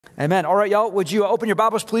Amen. All right, y'all, would you open your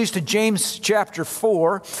Bibles, please, to James chapter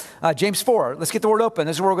 4. James 4. Let's get the word open.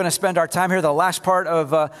 This is where we're going to spend our time here, the last part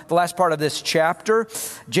of this chapter.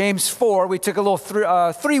 James 4. We took a little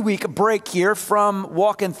 3-week break here from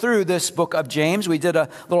walking through this book of James. We did a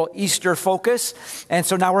little Easter focus, and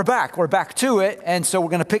so now we're back. We're back to it, and so we're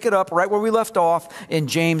going to pick it up right where we left off in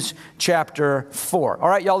James chapter 4. All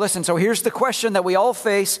right, y'all, listen. So here's the question that we all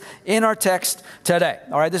face in our text today.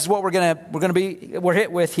 All right, this is what we're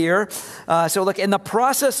hit with here. So look, in the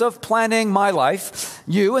process of planning my life,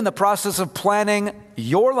 in the process of planning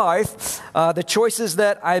your life, the choices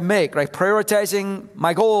that I make, right, prioritizing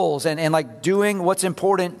my goals and like doing what's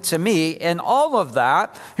important to me, and all of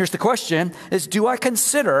that, here's the question, is do I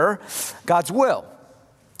consider God's will?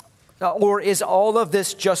 Or is all of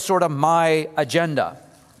this just sort of my agenda?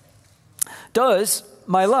 Does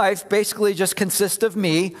my life basically just consist of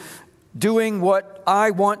me doing what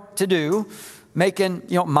I want to do, making,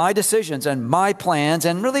 my decisions and my plans,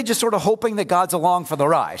 and really just sort of hoping that God's along for the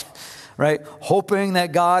ride, right? Hoping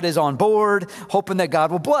that God is on board, hoping that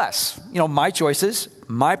God will bless, my choices,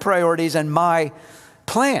 my priorities, and my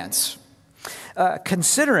plans.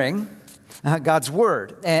 Considering God's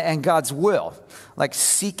word and God's will, like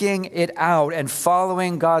seeking it out and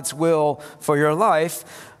following God's will for your life,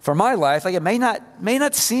 for my life, like it may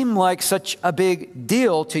not seem like such a big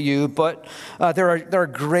deal to you, but there are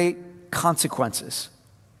great consequences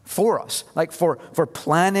for us, like for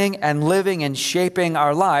planning and living and shaping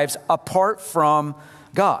our lives apart from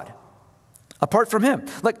God, apart from Him.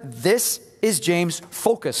 Like this is James'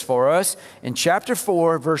 focus for us in chapter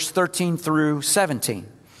 4, verse 13 through 17.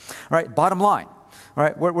 All right, bottom line. All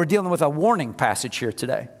right, we're dealing with a warning passage here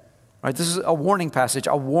today. All right, this is a warning passage,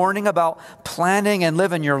 a warning about planning and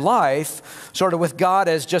living your life sort of with God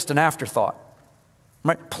as just an afterthought.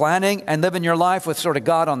 Right? Planning and living your life with sort of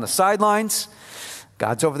God on the sidelines.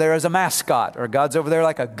 God's over there as a mascot, or God's over there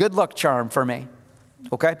like a good luck charm for me.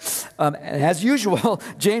 Okay? And as usual,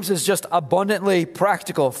 James is just abundantly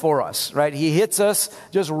practical for us, right? He hits us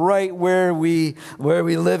just right where we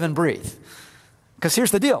live and breathe. Because here's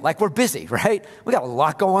the deal, like we're busy, right? We got a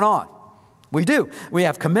lot going on. We do. We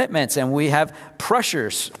have commitments and we have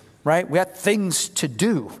pressures, right? We have things to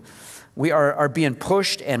do. We are being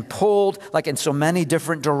pushed and pulled like in so many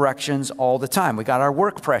different directions all the time. We got our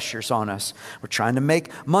work pressures on us. We're trying to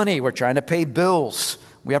make money. We're trying to pay bills.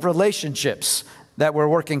 We have relationships that we're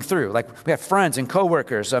working through. Like we have friends and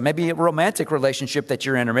coworkers, maybe a romantic relationship that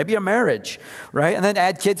you're in, or maybe a marriage, right? And then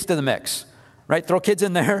add kids to the mix, right? Throw kids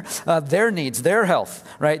in there, their needs, their health,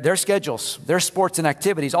 right? Their schedules, their sports and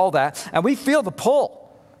activities, all that. And we feel the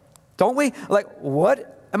pull, don't we? Like,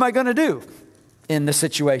 what am I going to do in this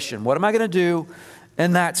situation? What am I going to do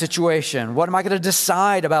in that situation? What am I going to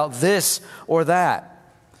decide about this or that?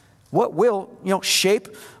 What will, shape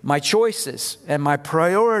my choices and my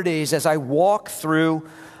priorities as I walk through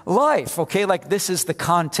life? Okay, like this is the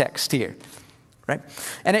context here, right?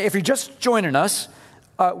 And if you're just joining us,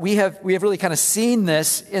 we have really kind of seen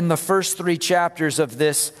this in the first 3 chapters of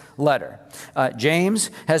this letter.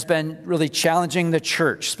 James has been really challenging the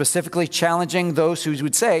church, specifically challenging those who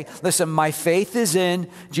would say, listen, my faith is in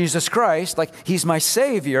Jesus Christ, like He's my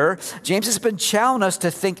Savior. James has been challenging us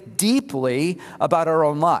to think deeply about our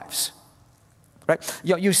own lives. Right?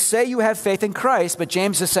 You say you have faith in Christ, but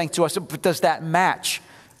James is saying to us, does that match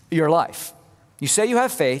your life? You say you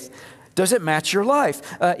have faith, does it match your life?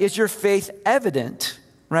 Is your faith evident?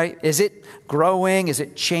 Right? Is it growing? Is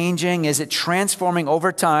it changing? Is it transforming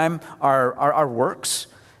over time our works?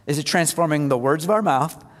 Is it transforming the words of our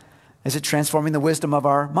mouth? Is it transforming the wisdom of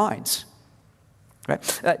our minds?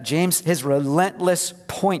 Right? James, his relentless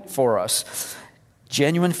point for us,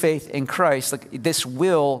 genuine faith in Christ, like this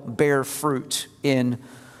will bear fruit in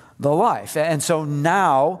the life. And so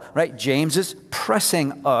now, right, James is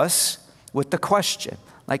pressing us with the question,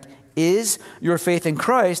 like, is your faith in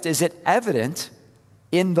Christ, is it evident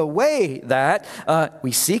in the way that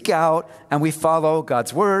we seek out and we follow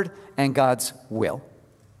God's word and God's will?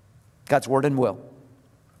 God's word and will.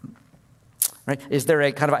 Right? Is there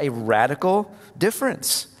a kind of a radical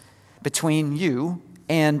difference between you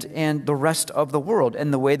and the rest of the world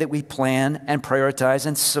and the way that we plan and prioritize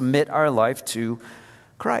and submit our life to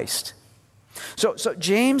Christ? So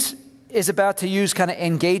James is about to use kind of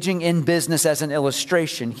engaging in business as an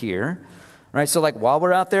illustration here. Right? So like while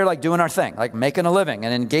we're out there like doing our thing, like making a living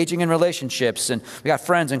and engaging in relationships, and we got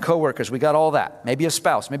friends and coworkers, we got all that, maybe a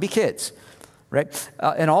spouse, maybe kids, right?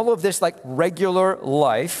 And all of this like regular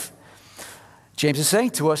life, James is saying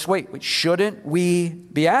to us, wait, shouldn't we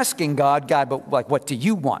be asking God, but like what do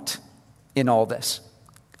you want in all this?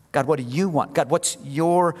 God, what do you want? God, what's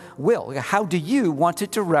your will? How do you want to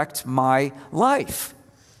direct my life?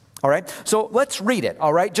 All right, so let's read it,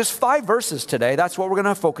 all right? Just 5 verses today. That's what we're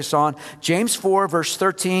going to focus on. James 4, verse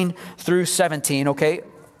 13 through 17, okay?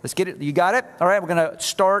 Let's get it. You got it? All right, we're going to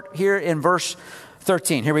start here in verse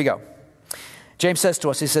 13. Here we go. James says to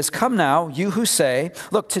us, he says, "Come now, you who say,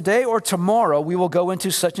 look, today or tomorrow we will go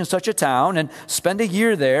into such and such a town and spend a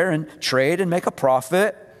year there and trade and make a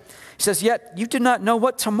profit. He says, yet you do not know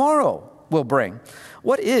what tomorrow will bring.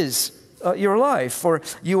 What is your life? For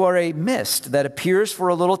you are a mist that appears for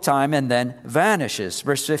a little time and then vanishes."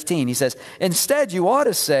 Verse 15, he says, "Instead, you ought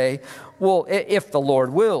to say, well, if the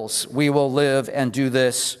Lord wills, we will live and do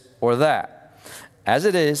this or that. As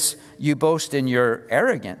it is, you boast in your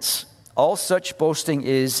arrogance. All such boasting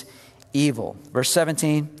is evil." Verse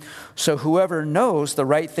 17, "So whoever knows the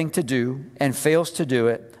right thing to do and fails to do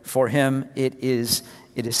it, for him it is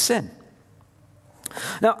sin."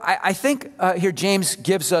 Now, I think here James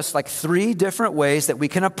gives us like 3 different ways that we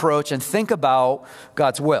can approach and think about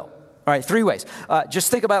God's will. All right, 3 ways.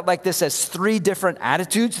 Just think about like this as 3 different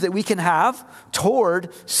attitudes that we can have toward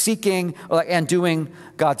seeking and doing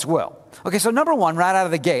God's will. Okay, so number 1, right out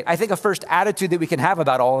of the gate, I think a first attitude that we can have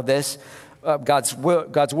about all of this, God's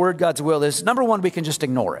word, God's will, is number 1, we can just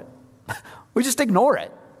ignore it. We just ignore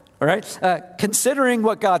it. All right, considering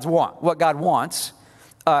what God wants.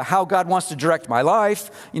 How God wants to direct my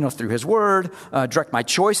life, through his word, direct my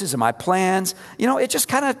choices and my plans. It just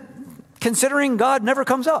kind of, considering God never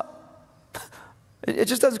comes up. It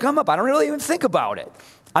just doesn't come up. I don't really even think about it.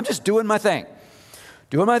 I'm just doing my thing.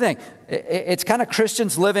 It's kind of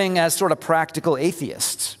Christians living as sort of practical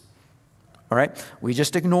atheists. All right? We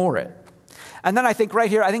just ignore it. And then I think right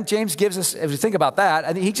here, James gives us, if we think about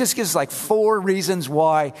that, he just gives us like 4 reasons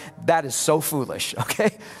why that is so foolish,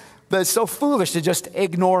 okay? But it's so foolish to just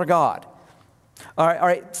ignore God. All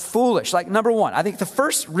right, foolish. Like number 1, I think the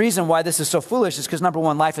first reason why this is so foolish is because number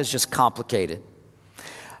 1, life is just complicated.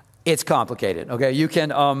 It's complicated, okay? You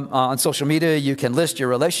can, on social media, you can list your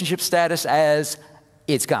relationship status as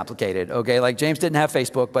it's complicated, okay? Like James didn't have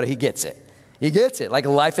Facebook, but he gets it. He gets it. Like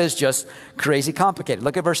life is just crazy complicated.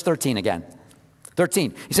 Look at verse 13 again.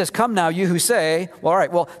 13, he says, "Come now, you who say, well, all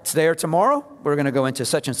right, well, today or tomorrow, we're going to go into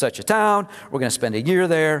such and such a town, we're going to spend a year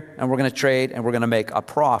there, and we're going to trade, and we're going to make a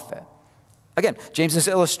profit." Again, James's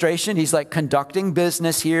illustration, he's like conducting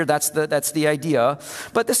business here. That's the idea.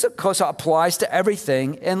 But this, of course, applies to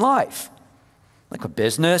everything in life. Like a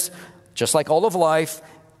business, just like all of life,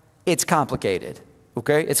 it's complicated.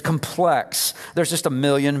 Okay, it's complex. There's just a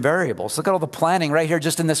million variables. Look at all the planning right here,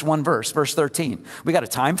 just in this one verse, verse 13. We got a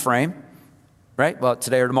time frame. Right? Well,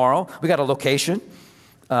 today or tomorrow. We got a location,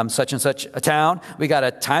 such and such a town. We got a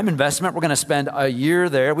time investment. We're going to spend a year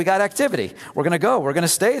there. We got activity. We're going to go. We're going to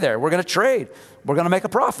stay there. We're going to trade. We're going to make a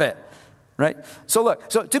profit. Right? So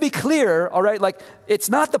look, so to be clear, all right, like it's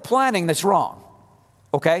not the planning that's wrong.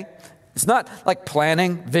 Okay? It's not like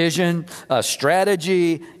planning, vision,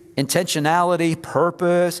 strategy, intentionality,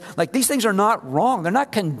 purpose. Like these things are not wrong. They're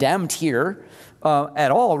not condemned here at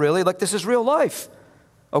all, really. Like this is real life.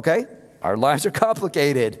 Okay? Our lives are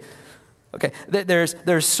complicated. Okay,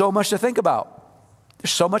 there's so much to think about.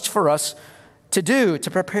 There's so much for us to do,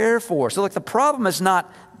 to prepare for. So look, the problem is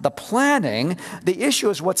not the planning. The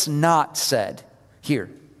issue is what's not said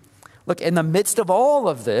here. Look, in the midst of all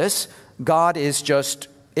of this, God is just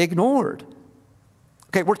ignored.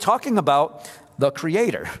 Okay, we're talking about the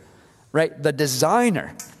creator, right? The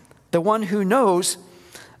designer, the one who knows,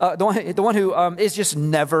 the one who is just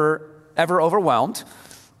never, ever overwhelmed.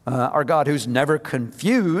 Our God who's never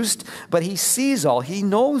confused, but he sees all, he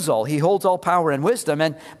knows all, he holds all power and wisdom.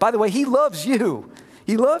 And by the way, he loves you.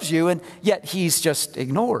 He loves you, and yet he's just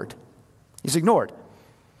ignored. He's ignored.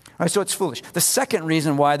 All right, so it's foolish. The second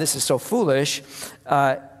reason why this is so foolish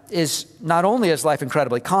is not only is life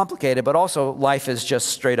incredibly complicated, but also life is just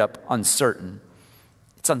straight up uncertain.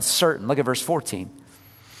 It's uncertain. Look at verse 14.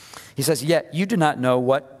 He says, "Yet you do not know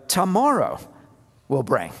what tomorrow will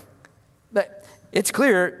bring." It's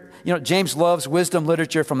clear, James loves wisdom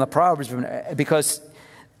literature from the Proverbs because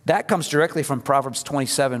that comes directly from Proverbs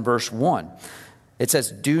 27, verse 1. It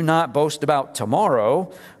says, "Do not boast about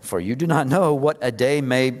tomorrow, for you do not know what a day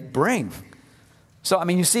may bring." So,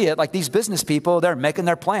 you see it, like these business people, they're making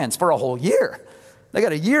their plans for a whole year. They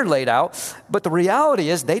got a year laid out, but the reality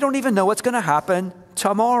is they don't even know what's going to happen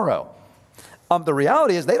tomorrow. The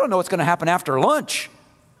reality is they don't know what's going to happen after lunch.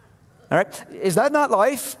 All right? Is that not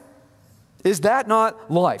life? Is that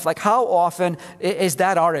not life? Like how often is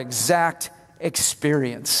that our exact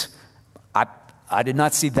experience? I did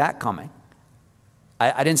not see that coming.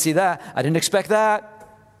 I didn't see that. I didn't expect that.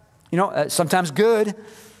 Sometimes good,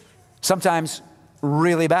 sometimes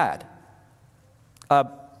really bad.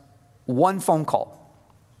 One phone call.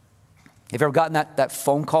 Have you ever gotten that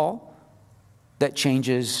phone call that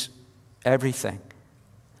changes everything?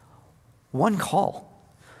 One call,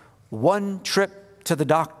 one trip to the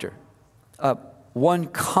doctor, one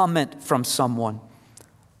comment from someone,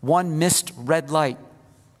 one missed red light,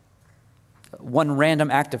 one random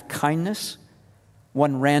act of kindness,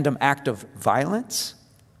 one random act of violence,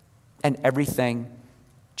 and everything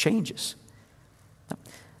changes.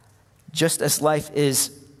 Just as life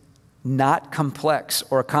is not complex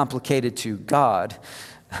or complicated to God,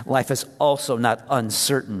 life is also not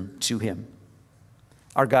uncertain to him.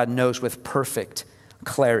 Our God knows with perfect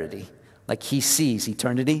clarity. Like he sees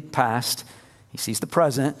eternity past, he sees the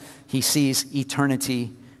present, he sees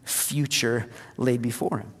eternity future laid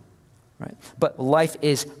before him. Right? But life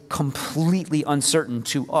is completely uncertain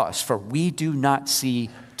to us, for we do not see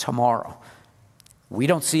tomorrow. We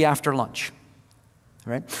don't see after lunch.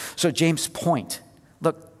 Right? So James' point,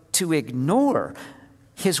 look, to ignore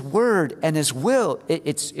his word and his will,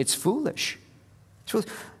 it's foolish. It's foolish.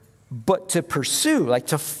 But to pursue, like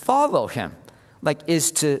to follow him, like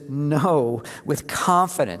is to know with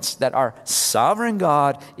confidence that our sovereign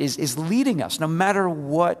God is leading us no matter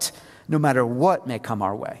what may come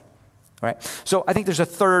our way. Right? So I think there's a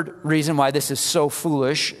third reason why this is so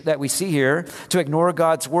foolish that we see here. To ignore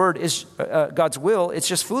God's word is God's will. It's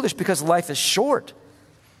just foolish because life is short.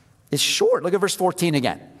 It's short. Look at verse 14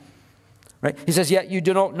 again. Right? He says, yet you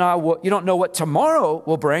don't know what tomorrow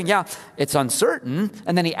will bring. Yeah, it's uncertain.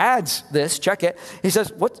 And then he adds this, check it. He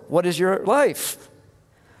says, what is your life?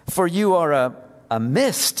 For you are a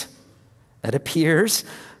mist that appears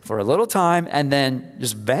for a little time and then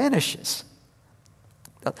just vanishes.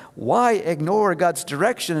 Why ignore God's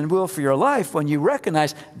direction and will for your life when you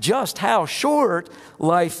recognize just how short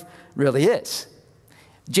life really is?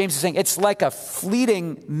 James is saying it's like a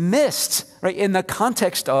fleeting mist, right, in the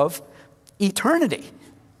context of eternity.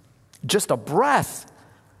 Just a breath.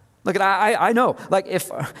 Look, I know, like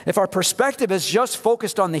if our perspective is just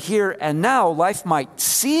focused on the here and now, life might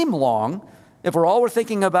seem long if all we're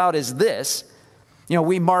thinking about is this. You know,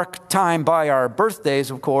 we mark time by our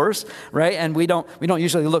birthdays, of course, right? And we don't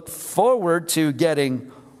usually look forward to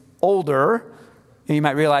getting older. And you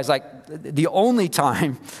might realize, like, the only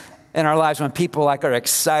time in our lives when people like are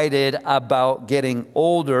excited about getting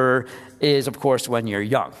older is, of course, when you're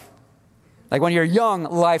young. Like when you're young,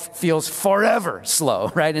 life feels forever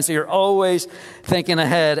slow, right? And so you're always thinking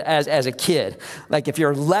ahead as a kid. Like if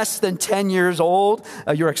you're less than 10 years old,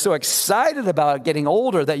 you're so excited about getting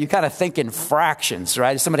older that you kind of think in fractions,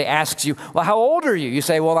 right? If somebody asks you, well, how old are you? You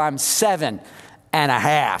say, well, I'm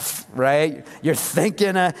 7.5, right? You're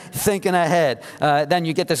thinking ahead. Then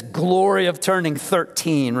you get this glory of turning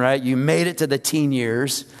 13, right? You made it to the teen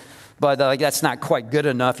years. But that's not quite good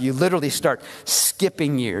enough. You literally start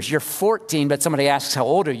skipping years. You're 14, but somebody asks how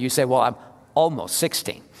old are you? You say, well, I'm almost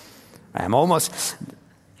 16. I'm almost,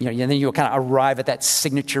 and then you'll kind of arrive at that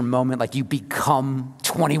signature moment, like you become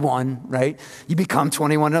 21, right? You become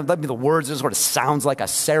 21. The words, it sort of sounds like a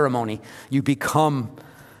ceremony. You become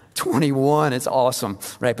 21. It's awesome,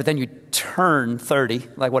 right? But then you turn 30.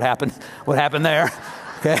 Like what happened? What happened there?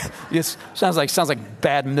 Okay, it sounds like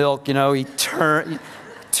bad milk. You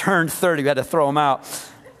turned 30, we had to throw them out.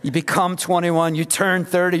 You become 21, you turn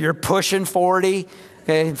 30, you're pushing 40.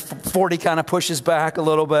 Okay, 40 kind of pushes back a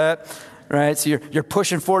little bit, right? So you're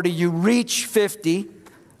pushing 40, you reach 50,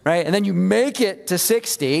 right? And then you make it to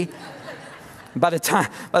 60. By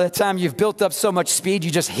the time you've built up so much speed, you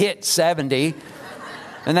just hit 70.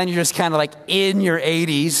 And then you're just kind of like in your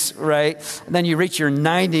 80s, right? And then you reach your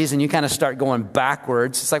 90s and you kind of start going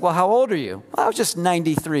backwards. It's like, well, how old are you? Well, I was just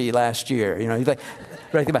 93 last year. You're like,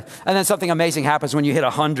 right, and then something amazing happens when you hit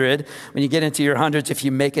 100. When you get into your hundreds, if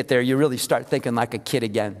you make it there, you really start thinking like a kid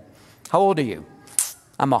again. How old are you?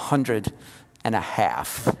 I'm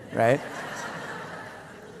 100.5, right?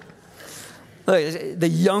 Look, the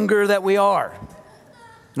younger that we are,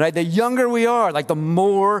 right? The younger we are, like the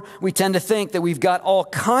more we tend to think that we've got all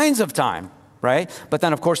kinds of time, right? But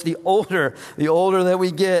then, of course, the older that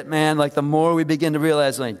we get, man, like the more we begin to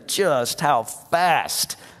realize like just how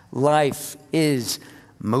fast life is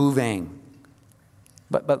moving.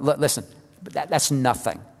 But listen, that's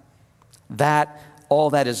nothing.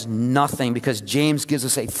 All that is nothing, because James gives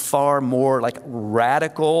us a far more like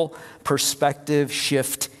radical perspective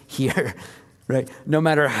shift here, right? No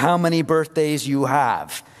matter how many birthdays you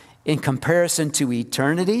have, in comparison to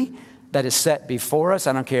eternity that is set before us,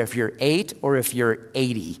 I don't care if you're 8 or if you're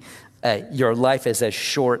 80, your life is as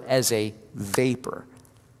short as a vapor,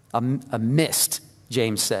 a mist,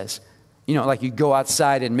 James says. You know, like you go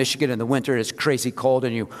outside in Michigan in the winter, it's crazy cold,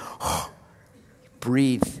 and you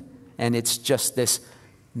breathe, and it's just this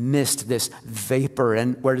mist, this vapor,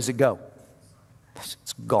 and where does it go?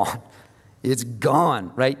 It's gone. It's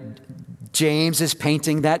gone, right? James is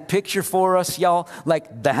painting that picture for us, y'all,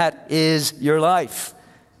 like that is your life.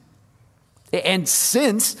 And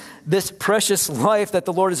since this precious life that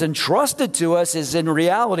the Lord has entrusted to us is in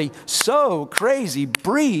reality so crazy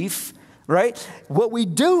brief, right? What we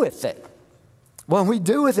do with it, when we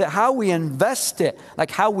do with it, how we invest it,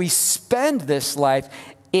 like how we spend this life,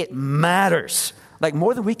 it matters. Like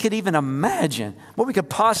more than we could even imagine, more we could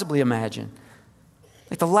possibly imagine.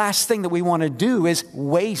 Like the last thing that we want to do is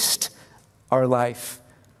waste our life.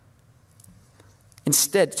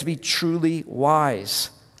 Instead, to be truly wise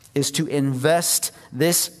is to invest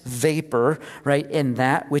this vapor, right, in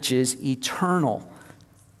that which is eternal.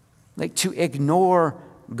 Like to ignore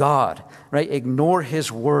God, right? Ignore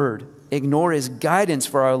His word, ignore His guidance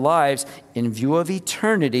for our lives in view of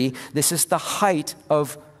eternity. This is the height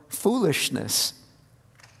of foolishness.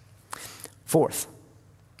 Fourth,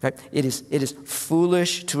 right? It is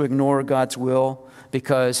foolish to ignore God's will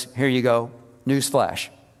because, here you go, newsflash,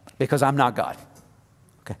 because I'm not God.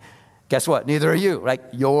 Okay. Guess what? Neither are you, right?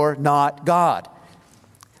 You're not God.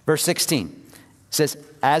 Verse 16 says,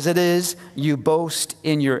 as it is, you boast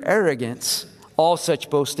in your arrogance. All such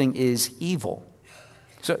boasting is evil.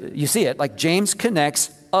 So you see it, like James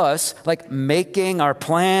connects us, like making our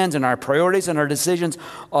plans and our priorities and our decisions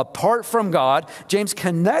apart from God. James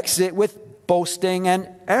connects it with boasting and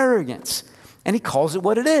arrogance. And he calls it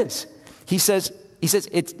what it is. He says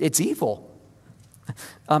it's evil.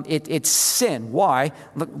 It's sin. Why?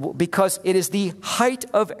 Because it is the height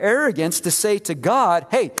of arrogance to say to God,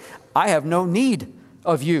 hey, I have no need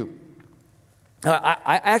of you.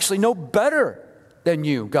 I actually know better than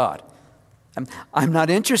you, God. I'm not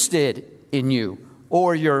interested in you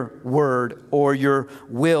or your word or your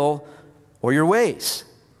will or your ways.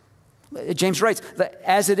 James writes that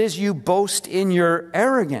as it is, you boast in your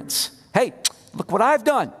arrogance. Hey, look what I've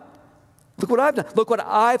done. Look what I've done. Look what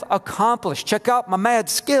I've accomplished. Check out my mad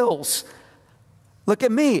skills. Look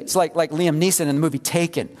at me. It's like Liam Neeson in the movie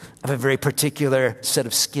Taken. I have a very particular set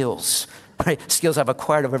of skills, right? Skills I've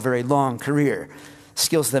acquired over a very long career.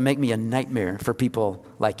 Skills that make me a nightmare for people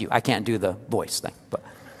like you. I can't do the voice thing, but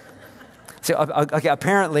so okay.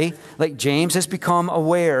 Apparently, like James has become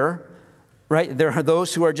aware, right? There are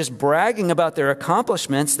those who are just bragging about their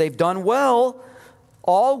accomplishments. They've done well,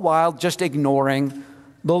 all while just ignoring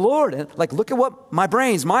the Lord. And like, look at what my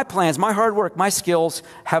brains, my plans, my hard work, my skills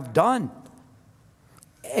have done.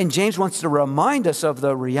 And James wants to remind us of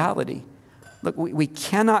the reality. Look, we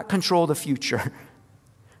cannot control the future.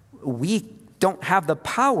 We don't have the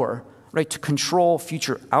power, right, to control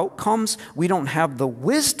future outcomes. We don't have the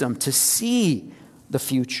wisdom to see the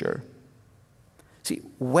future. See,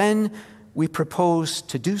 when we propose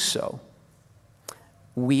to do so,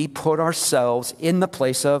 we put ourselves in the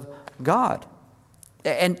place of God.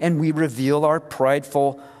 And we reveal our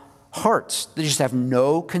prideful hearts. They just have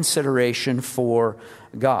no consideration for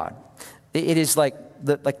God. It is like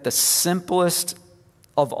the simplest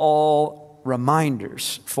of all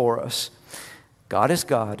reminders for us. God is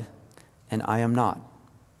God, and I am not.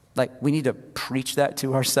 Like, we need to preach that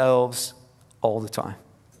to ourselves all the time.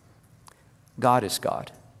 God is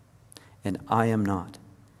God, and I am not.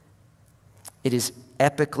 It is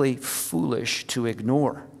epically foolish to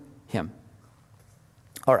ignore Him.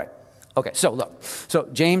 All right. Okay, so look. So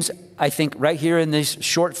James, I think right here in these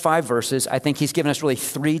short 5 verses, I think he's given us really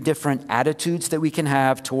 3 different attitudes that we can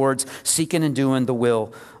have towards seeking and doing the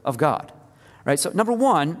will of God. Right? So number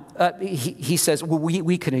 1, he says, well,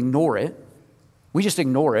 we can ignore it. We just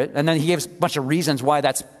ignore it. And then he gives a bunch of reasons why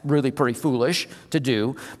that's really pretty foolish to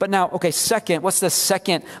do. But now, okay, second, what's the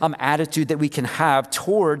second attitude that we can have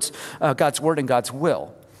towards God's word and God's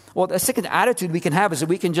will? Well, the second attitude we can have is that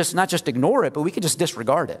we can just not just ignore it, but we can just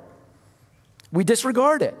disregard it. We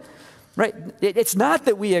disregard it, right? It's not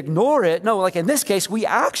that we ignore it. No, like in this case, we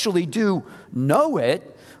actually do know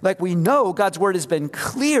it. Like we know God's word has been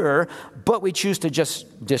clear, but we choose to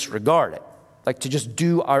just disregard it. Like to just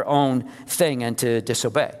do our own thing and to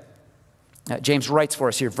disobey. James writes for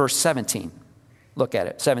us here, verse 17. Look at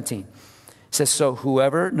it, 17. It says, so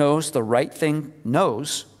whoever knows the right thing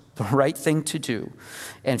to do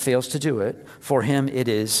and fails to do it, for him it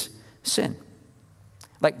is sin.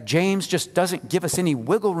 Like James just doesn't give us any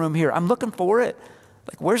wiggle room here. I'm looking for it.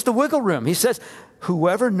 Like, where's the wiggle room? He says,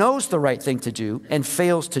 whoever knows the right thing to do and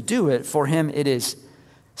fails to do it, for him it is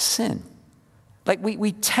sin. Like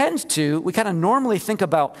we kind of normally think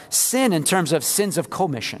about sin in terms of sins of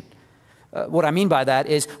commission. What I mean by that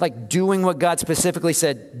is like doing what God specifically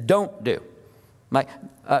said don't do. Like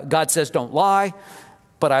God says don't lie,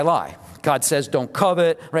 but I lie. God says don't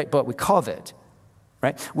covet, right? But we covet,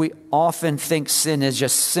 right? We often think sin is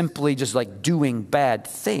just simply just like doing bad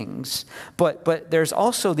things, but there's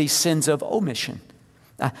also these sins of omission.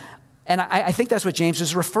 And I think that's what James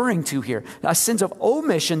is referring to here. Sins of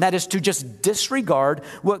omission, that is to just disregard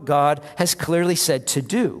what God has clearly said to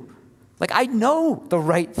do. Like I know the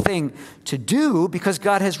right thing to do because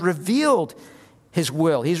God has revealed his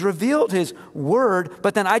will. He's revealed his word,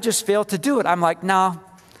 but then I just fail to do it. I'm like, no,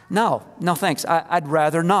 thanks. I'd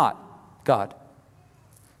rather not, God.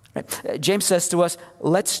 Right? James says to us,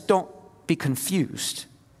 let's don't be confused.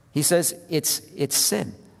 He says it's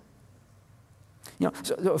sin.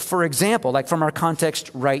 So for example, like from our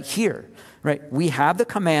context right here, right? We have the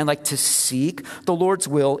command like to seek the Lord's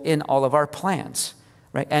will in all of our plans,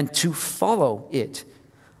 right? And to follow it.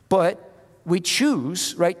 But we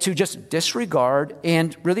choose, right, to just disregard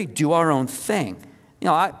and really do our own thing.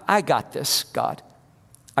 I got this, God.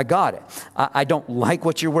 I got it. I don't like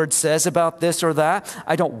what your word says about this or that.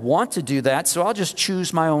 I don't want to do that, so I'll just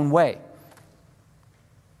choose my own way.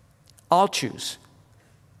 I'll choose.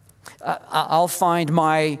 I'll find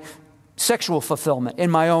my sexual fulfillment in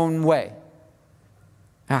my own way.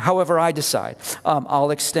 However I decide. I'll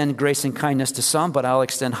extend grace and kindness to some, but I'll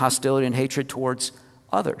extend hostility and hatred towards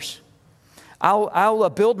others. I'll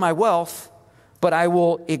build my wealth, but I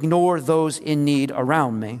will ignore those in need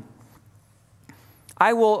around me.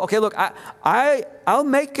 I'll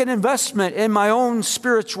make an investment in my own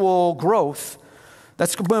spiritual growth.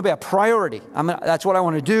 That's going to be a priority. That's what I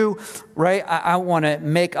want to do, right? I want to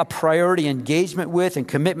make a priority engagement with and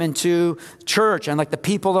commitment to church and like the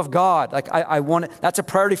people of God. Like that's a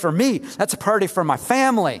priority for me. That's a priority for my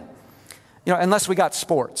family. Unless we got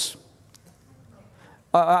sports.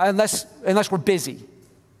 Unless we're busy.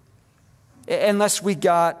 Unless we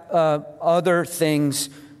got other things,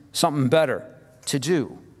 something better to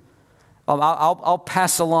do. I'll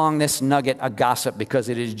pass along this nugget of gossip because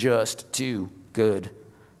it is just too good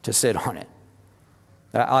to sit on it.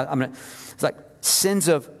 It's like sins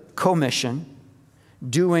of commission,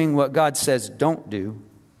 doing what God says don't do.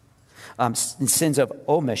 Sins of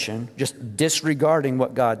omission, just disregarding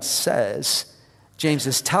what God says. James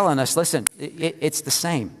is telling us, listen, it's the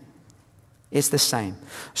same. It's the same.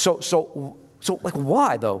 So like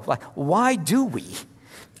why though? Like why do we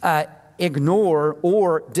ignore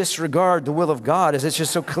or disregard the will of God as it's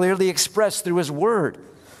just so clearly expressed through his word?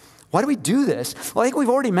 Why do we do this? Well, I think we've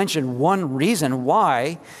already mentioned one reason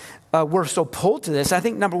why we're so pulled to this. I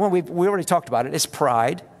think number one, we already talked about it, is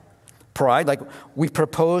pride. Pride, like we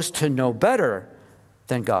propose to know better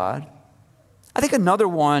than God. I think another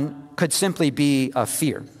one could simply be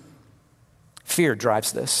fear. Fear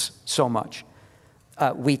drives this so much.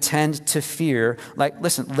 We tend to fear, like,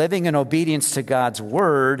 listen, living in obedience to God's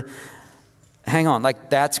word, hang on, like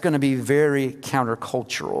that's going to be very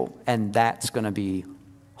countercultural and that's going to be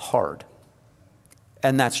hard.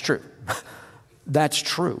 And that's true. That's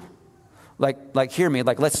true. Like hear me,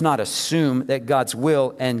 like let's not assume that God's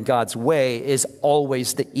will and God's way is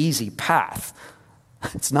always the easy path.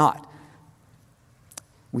 It's not.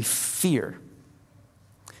 We fear.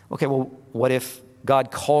 Okay, well, what if God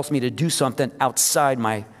calls me to do something outside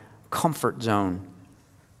my comfort zone?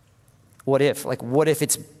 What if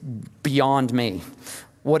it's beyond me?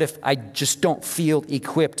 What if I just don't feel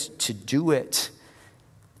equipped to do it?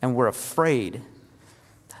 And we're afraid.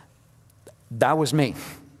 That was me.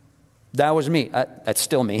 That's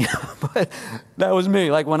still me. But that was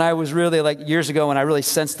me. Like when I was really like years ago when I really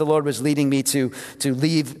sensed the Lord was leading me to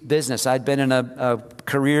leave business. I'd been in a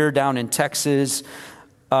career down in Texas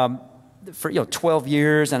for 12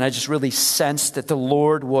 years. And I just really sensed that the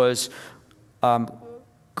Lord was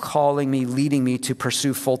calling me, leading me to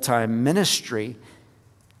pursue full-time ministry.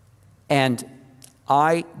 And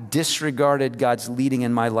I disregarded God's leading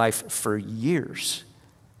in my life for years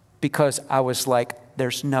because I was like,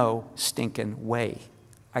 there's no stinking way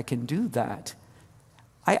I can do that.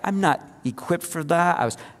 I'm not equipped for that. I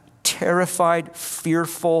was terrified,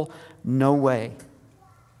 fearful, no way.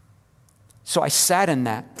 So I sat in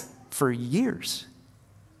that for years.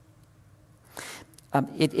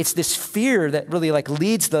 It's this fear that really like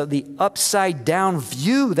leads the upside down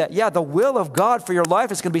view that, the will of God for your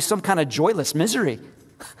life is going to be some kind of joyless misery.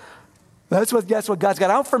 That's what God's got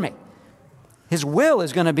out for me. His will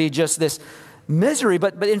is going to be just this misery,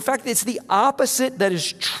 but in fact, it's the opposite that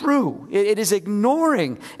is true. It is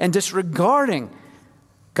ignoring and disregarding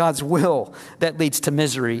God's will that leads to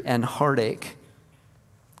misery and heartache.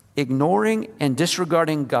 Ignoring and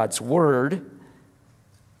disregarding God's word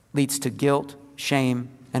leads to guilt, shame,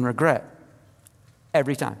 and regret.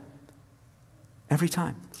 Every time. Every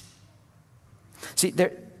time. See,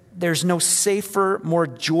 there's no safer, more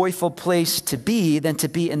joyful place to be than to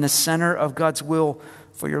be in the center of God's will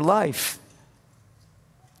for your life.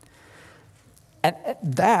 And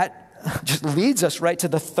that just leads us right to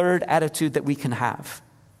the third attitude that we can have,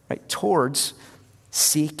 right, towards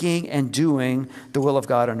seeking and doing the will of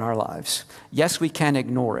God in our lives. Yes, we can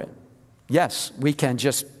ignore it. Yes, we can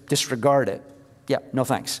just disregard it. Yeah, no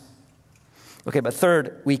thanks. Okay, but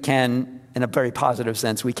third, we can, in a very positive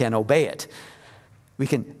sense, we can obey it. We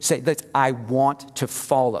can say that I want to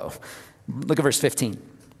follow. Look at verse 15.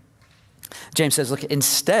 James says, look,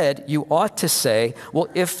 instead, you ought to say, well,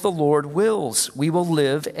 if the Lord wills, we will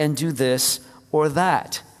live and do this or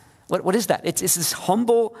that. What is that? It's this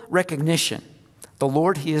humble recognition. The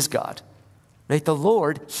Lord, he is God. Right? The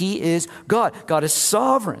Lord, he is God. God is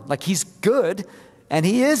sovereign. Like he's good and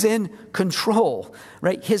he is in control.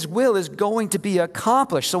 Right? His will is going to be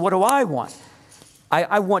accomplished. So what do I want?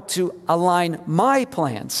 I want to align my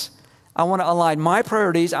plans. I want to align my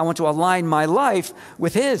priorities. I want to align my life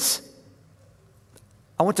with his.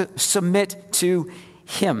 I want to submit to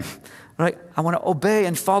him. Right? I want to obey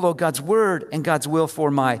and follow God's word and God's will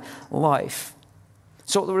for my life.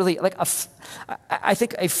 So really, I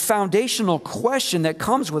think a foundational question that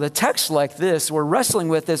comes with a text like this we're wrestling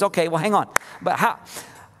with is, okay, well, hang on. But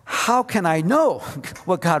how can I know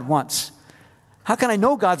what God wants? How can I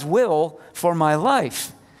know God's will for my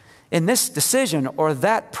life in this decision or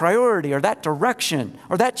that priority or that direction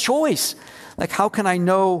or that choice? Like, how can I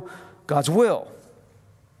know God's will?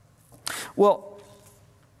 Well,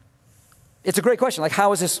 it's a great question. Like,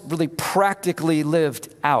 how is this really practically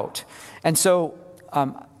lived out? And so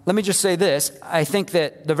let me just say this. I think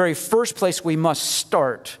that the very first place we must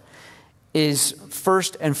start is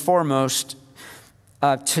first and foremost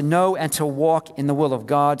to know and to walk in the will of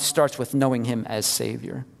God starts with knowing him as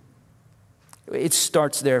Savior. It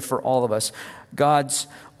starts there for all of us. God's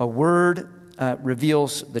word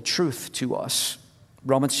reveals the truth to us.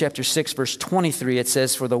 Romans chapter 6, verse 23, it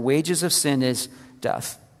says, for the wages of sin is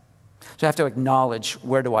death. So I have to acknowledge,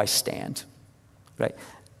 where do I stand? Right?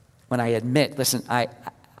 When I admit, listen, I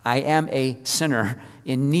am a sinner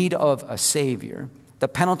in need of a Savior. The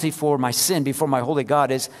penalty for my sin before my holy God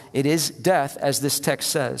is death, as this text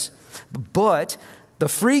says. But the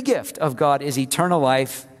free gift of God is eternal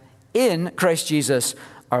life in Christ Jesus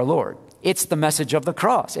our Lord. It's the message of the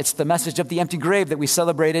cross. It's the message of the empty grave that we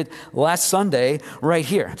celebrated last Sunday right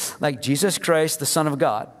here. Like Jesus Christ, the Son of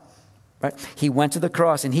God, right? He went to the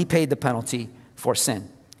cross and he paid the penalty for sin.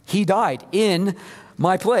 He died in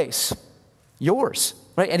my place, yours,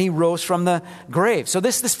 right? And he rose from the grave. So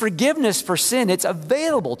this forgiveness for sin, it's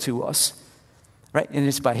available to us, right? And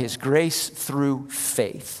it's by his grace through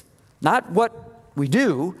faith. Not what we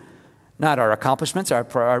do, not our accomplishments, our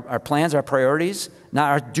plans, our priorities,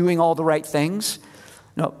 not our doing all the right things.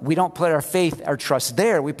 No, we don't put our faith, our trust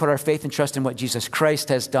there. We put our faith and trust in what Jesus Christ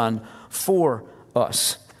has done for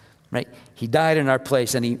us, right? He died in our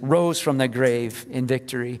place and he rose from the grave in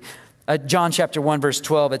victory. John chapter 1, verse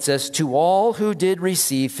 12, it says, to all who did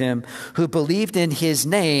receive him, who believed in his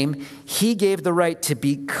name, he gave the right to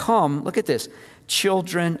become, look at this,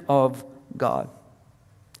 children of God.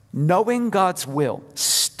 Knowing God's will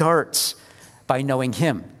starts by knowing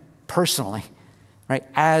him personally, right?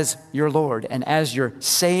 As your Lord and as your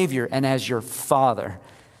Savior and as your Father.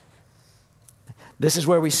 This is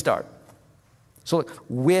where we start. So look,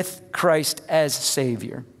 with Christ as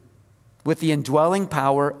Savior, with the indwelling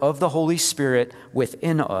power of the Holy Spirit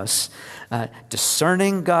within us,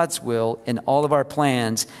 discerning God's will in all of our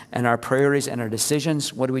plans and our priorities and our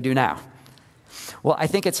decisions, what do we do now? Well, I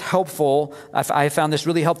think it's helpful. I found this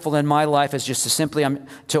really helpful in my life is just to simply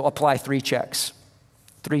to apply 3 checks.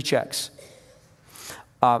 3 checks.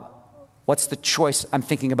 What's the choice I'm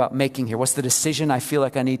thinking about making here? What's the decision I feel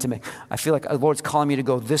like I need to make? I feel like the Lord's calling me to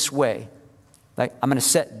go this way. Like, I'm going to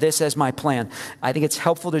set this as my plan. I think it's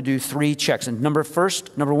helpful to do 3 checks. And number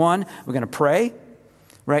one, we're going to pray,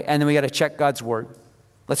 right? And then we got to check God's word.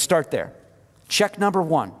 Let's start there. Check number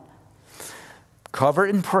 1. Cover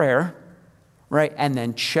it in prayer, right? And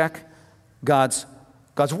then check God's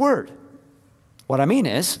word. What I mean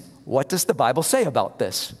is, what does the Bible say about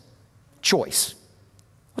this choice?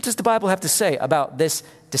 What does the Bible have to say about this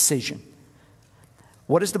decision?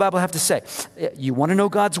 What does the Bible have to say? You want to know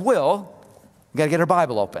God's will, you got to get our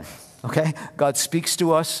Bible open, okay? God speaks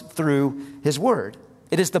to us through his word.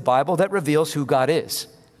 It is the Bible that reveals who God is,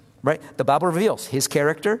 right? The Bible reveals his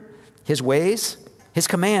character, his ways, his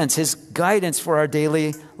commands, his guidance for our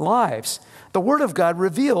daily lives. The word of God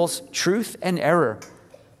reveals truth and error.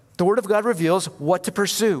 The Word of God reveals what to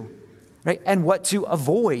pursue, right? And what to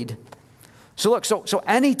avoid. So look, so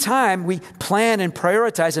anytime we plan and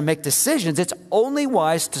prioritize and make decisions, it's only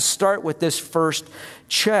wise to start with this first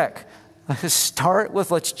check.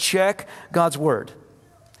 Let's check God's Word.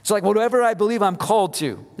 So like whatever I believe I'm called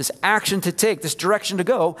to, this action to take, this direction to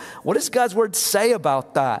go, what does God's Word say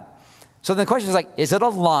about that? So then the question is like, is it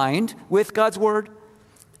aligned with God's Word?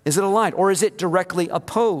 Is it aligned or is it directly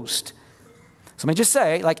opposed? So let me just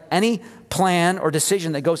say, like any plan or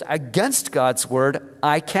decision that goes against God's Word,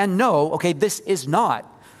 I can know, okay, this is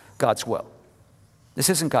not God's will. This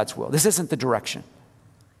isn't God's will. This isn't the direction.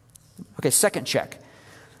 Okay, second check.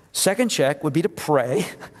 Second check would be to pray.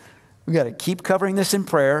 We got to keep covering this in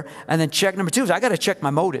prayer. And then check number 2 is I got to check my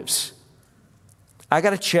motives. I got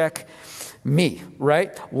to check me,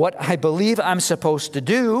 right? What I believe I'm supposed to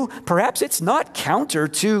do. Perhaps it's not counter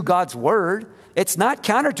to God's Word. It's not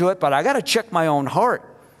counter to it, but I got to check my own heart.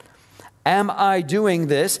 Am I doing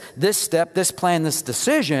this step, this plan, this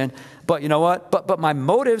decision? But you know what? But my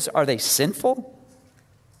motives, are they sinful?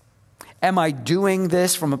 Am I doing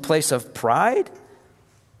this from a place of pride?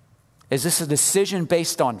 Is this a decision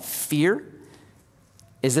based on fear?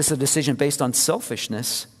 Is this a decision based on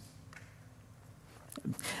selfishness?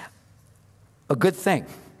 A good thing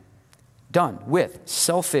done with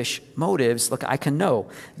selfish motives, look, I can know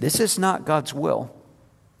this is not God's will,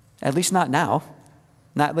 at least not now,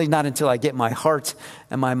 not until I get my heart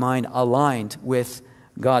and my mind aligned with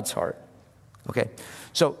God's heart. Okay,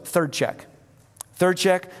 so third check, we're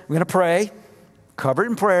going to pray, cover it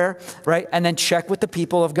in prayer, right? And then check with the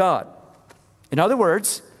people of God. In other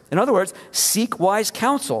words, seek wise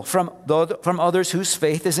counsel from others whose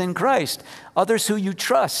faith is in Christ, others who you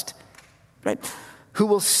trust, right? Who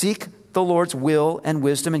will seek the Lord's will and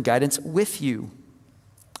wisdom and guidance with you.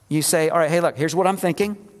 You say, all right, hey, look, here's what I'm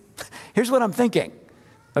thinking.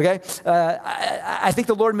 Okay? I think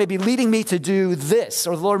the Lord may be leading me to do this,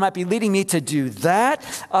 or the Lord might be leading me to do that.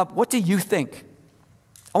 What do you think?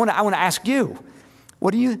 I want to ask you,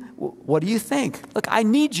 what do you think? Look, I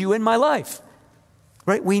need you in my life.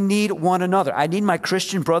 Right? We need one another. I need my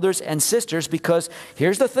Christian brothers and sisters because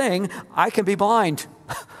here's the thing, I can be blind.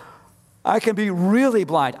 I can be really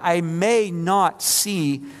blind. I may not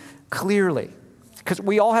see clearly because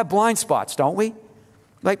we all have blind spots, don't we?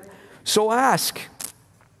 So ask.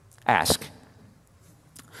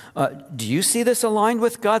 Do you see this aligned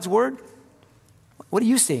with God's Word? What are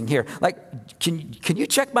you seeing here? Can you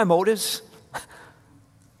check my motives?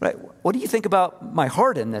 Right? What do you think about my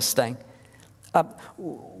heart in this thing?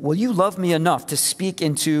 Will you love me enough to speak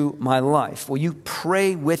into my life? Will you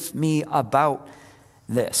pray with me about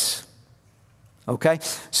this? Okay?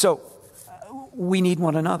 So we need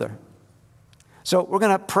one another. So we're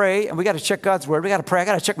going to pray, and we got to check God's Word. We got to pray. I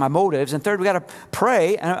got to check my motives. And third, we got to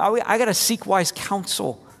pray, and I got to seek wise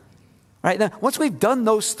counsel. Right? Then once we've done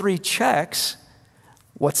those 3 checks,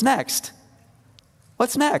 what's next?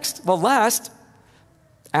 Well, last,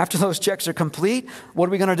 after those checks are complete, what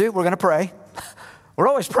are we going to do? We're going to pray. We're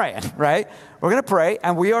always praying, right? We're going to pray,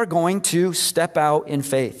 and we are going to step out in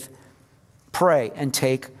faith. Pray and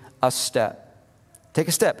take a step. Take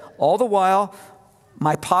a step. All the while,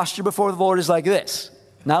 my posture before the Lord is like this.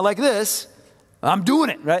 Not like this. I'm doing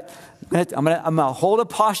it, right? I'm going to hold a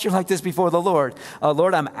posture like this before the Lord.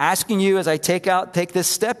 Lord, I'm asking you as I take this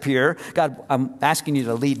step here, God, I'm asking you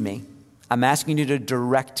to lead me. I'm asking you to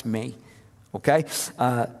direct me. Okay?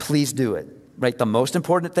 Please do it. Right? The most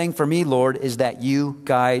important thing for me, Lord, is that you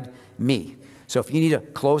guide me. So if you need to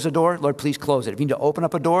close a door, Lord, please close it. If you need to open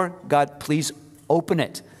up a door, God, please open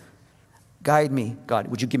it. Guide me, God.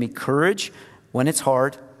 Would you give me courage when it's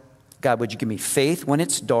hard? God, would you give me faith when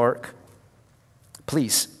it's dark?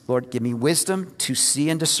 Please, Lord, give me wisdom to see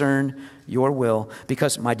and discern your will,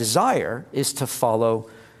 because my desire is to follow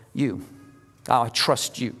you. God, I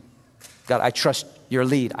trust you. God, I trust your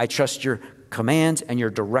lead. I trust your commands and your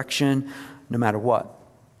direction no matter what.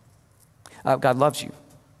 God loves you.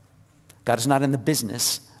 God is not in the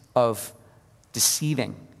business of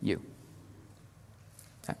deceiving you.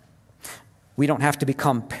 We don't have to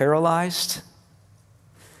become paralyzed.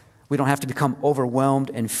 We don't have to become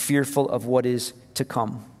overwhelmed and fearful of what is to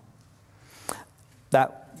come.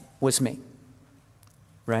 That was me,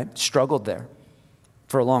 right? Struggled there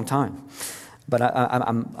for a long time. But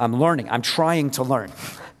I'm learning. I'm trying to learn.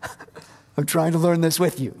 I'm trying to learn this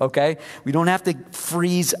with you, okay? We don't have to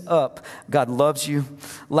freeze up. God loves you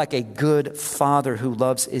like a good father who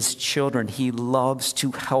loves his children. He loves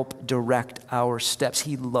to help direct our steps.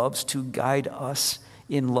 He loves to guide us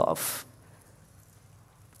in love.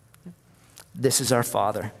 This is our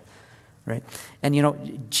Father right? And you know,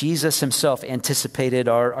 Jesus himself anticipated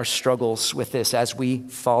our struggles with this as we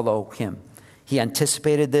follow him. He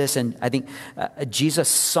anticipated this, and I think Jesus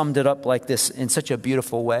summed it up like this in such a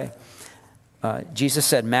beautiful way. Jesus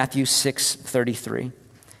said, Matthew 6:33,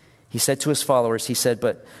 he said to his followers, he said,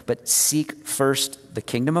 but seek first the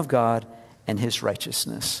kingdom of God and his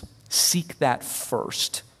righteousness. Seek that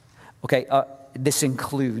first. Okay, this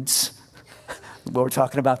includes what we're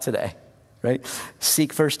talking about today, right?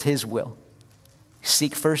 Seek first his will.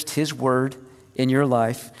 Seek first his word in your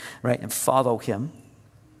life, right? And follow him,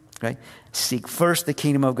 right? Seek first the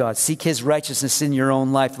kingdom of God. Seek his righteousness in your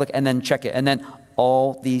own life. Look, and then check it. And then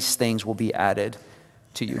all these things will be added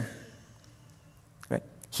to you, right?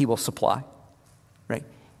 He will supply, right?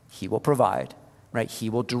 He will provide, right? He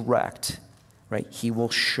will direct, right? He will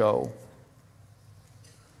show.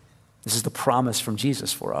 This is the promise from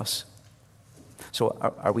Jesus for us. So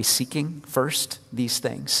are we seeking first these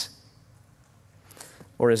things?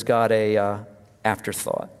 Or is God a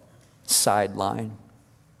afterthought, sideline,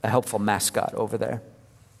 a helpful mascot over there?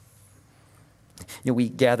 You know, we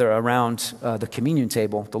gather around the communion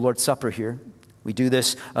table, the Lord's Supper here. We do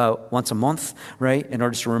this once a month, right, in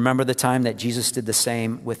order to remember the time that Jesus did the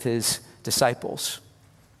same with his disciples.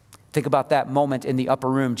 Think about that moment in the upper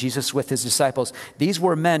room, Jesus with his disciples. These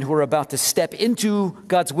were men who were about to step into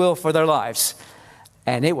God's will for their lives,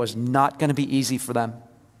 and it was not going to be easy for them.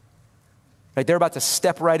 Right, they're about to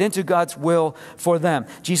step right into God's will for them.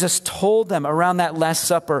 Jesus told them around that Last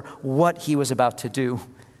Supper what he was about to do.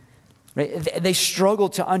 Right? They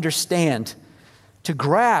struggled to understand, to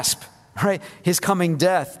grasp, right, his coming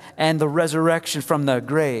death and the resurrection from the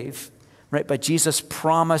grave. Right? But Jesus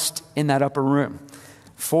promised in that upper room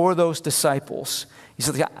for those disciples, he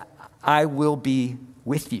said, I will be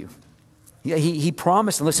with you. He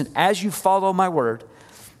promised, and listen, as you follow my word,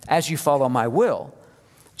 as you follow my will,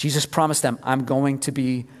 Jesus promised them, I'm going to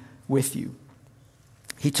be with you.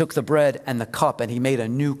 He took the bread and the cup and he made a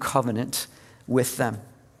new covenant with them,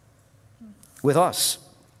 with us.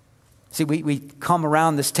 See, we come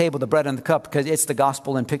around this table, the bread and the cup, because it's the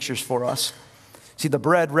gospel in pictures for us. See, the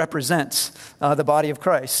bread represents the body of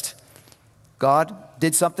Christ. God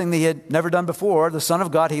did something that he had never done before. The Son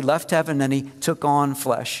of God, he left heaven and he took on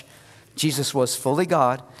flesh. Jesus was fully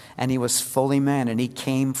God and he was fully man, and he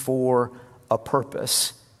came for a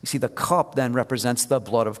purpose. You see, the cup then represents the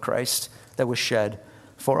blood of Christ that was shed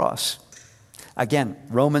for us. Again,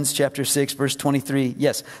 Romans chapter 6, verse 23.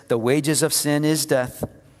 Yes, the wages of sin is death.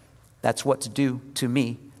 That's what's due to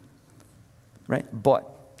me. Right? But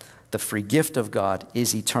the free gift of God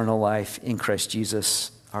is eternal life in Christ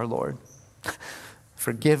Jesus our Lord.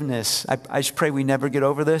 Forgiveness. I just pray we never get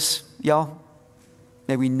over this, y'all.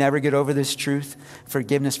 May we never get over this truth.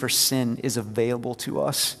 Forgiveness for sin is available to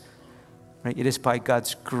us. Right? It is by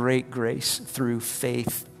God's great grace through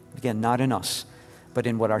faith. Again, not in us, but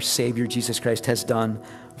in what our Savior Jesus Christ has done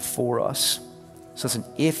for us. So listen,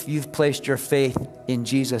 if you've placed your faith in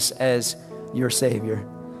Jesus as your Savior,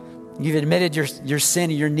 you've admitted your sin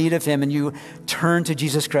and your need of him, and you turn to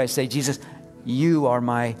Jesus Christ, say, Jesus, you are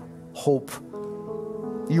my hope.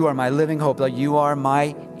 You are my living hope. Like, you are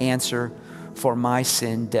my answer for my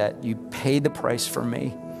sin debt. You paid the price for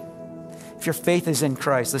me. If your faith is in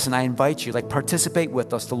Christ, listen, I invite you, participate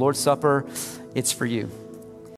with us. The Lord's Supper, it's for you.